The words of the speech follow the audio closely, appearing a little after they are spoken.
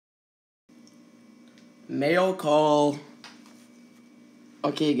Mail call.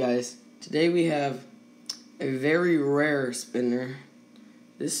 Okay, guys, today we have a very rare spinner.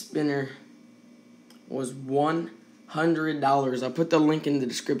 This spinner was $100. I'll put the link in the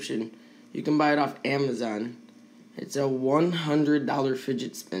description. You can buy it off Amazon. It's a $100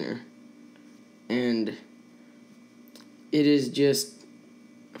 fidget spinner. And it is just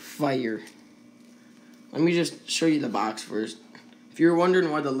fire. Let me just show you the box first. If you're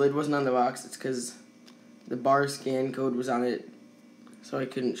wondering why the lid wasn't on the box, it's because the bar scan code was on it, so I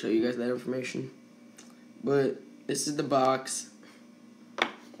couldn't show you guys that information. But this is the box.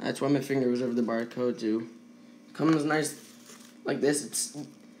 That's why my finger was over the barcode too. Comes nice like this.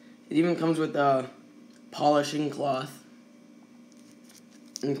 It even comes with a polishing cloth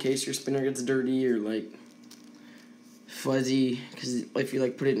in case your spinner gets dirty or like fuzzy, because if you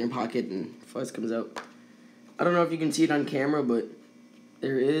like put it in your pocket and fuzz comes out. I don't know if you can see it on camera, but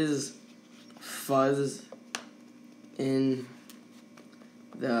there is fuzz in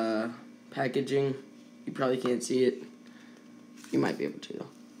the packaging. You probably can't see it. You might be able to though.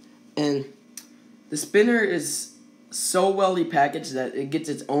 And the spinner is so well packaged that it gets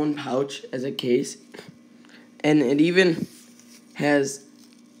its own pouch as a case. And it even has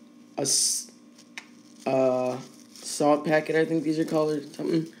a salt packet, I think these are called, or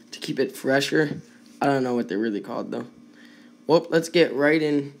something, to keep it fresher. I don't know what they're really called though. Well, let's get right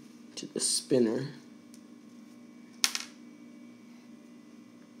into the spinner.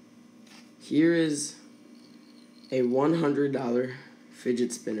 Here is a $100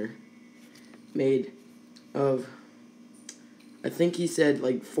 fidget spinner made of, I think he said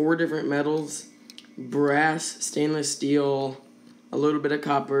like 4 different metals: brass, stainless steel, a little bit of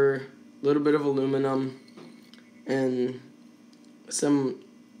copper, a little bit of aluminum, and some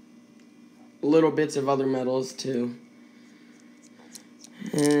little bits of other metals too.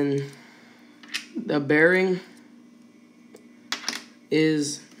 And the bearing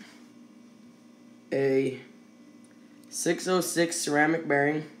is a 606 ceramic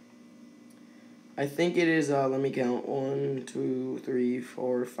bearing. I think it is, let me count, 1, 2, 3,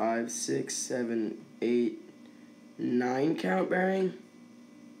 4, 5, 6, 7, 8, 9 count bearing.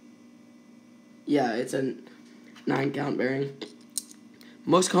 Yeah, it's a 9 count bearing.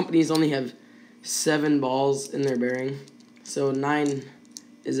 Most companies only have 7 balls in their bearing, so 9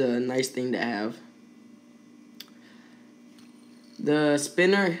 is a nice thing to have. The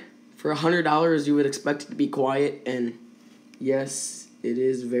spinner, for $100, you would expect it to be quiet, and yes, it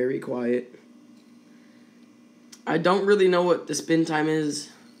is very quiet. I don't really know what the spin time is.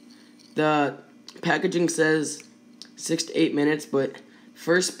 The packaging says 6 to 8 minutes, but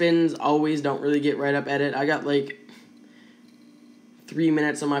first spins always don't really get right up at it. I got like 3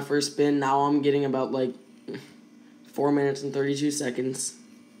 minutes on my first spin. Now I'm getting about like 4 minutes and 32 seconds.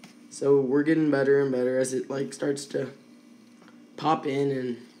 So we're getting better and better as it like starts to pop in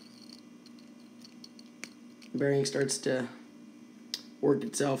and the bearing starts to work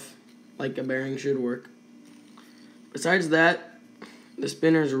itself like a bearing should work. Besides that, the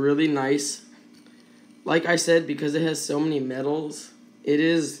spinner is really nice. Like I said, because it has so many metals, it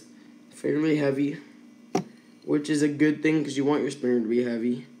is fairly heavy, which is a good thing because you want your spinner to be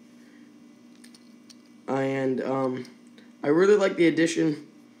heavy. And I really like the addition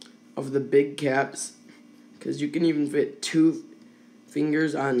of the big caps, because you can even fit 2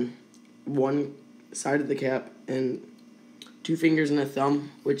 fingers on one side of the cap and 2 fingers and a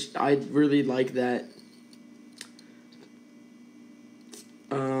thumb, which I really like that.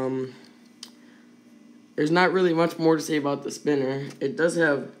 There's not really much more to say about the spinner. It does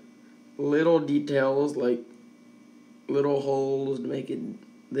have little details, like little holes to make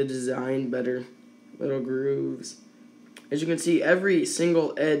the design better, little grooves. As you can see, every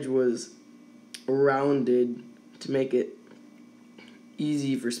single edge was rounded to make it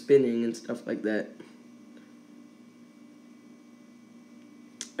easy for spinning and stuff like that.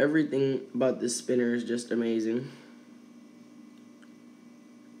 Everything about this spinner is just amazing.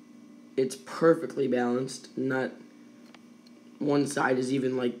 It's perfectly balanced. Not one side is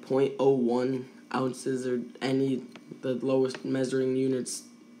even like 0.01 ounces or any, the lowest measuring units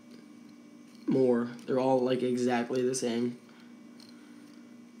more. They're all like exactly the same.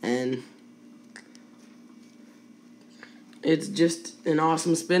 And it's just an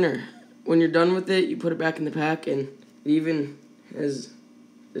awesome spinner. When you're done with it, you put it back in the pack, and it even has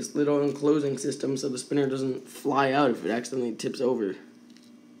this little enclosing system so the spinner doesn't fly out if it accidentally tips over.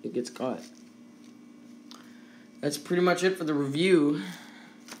 It gets caught. That's pretty much it for the review,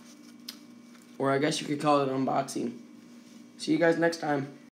 or I guess you could call it an unboxing. See you guys next time.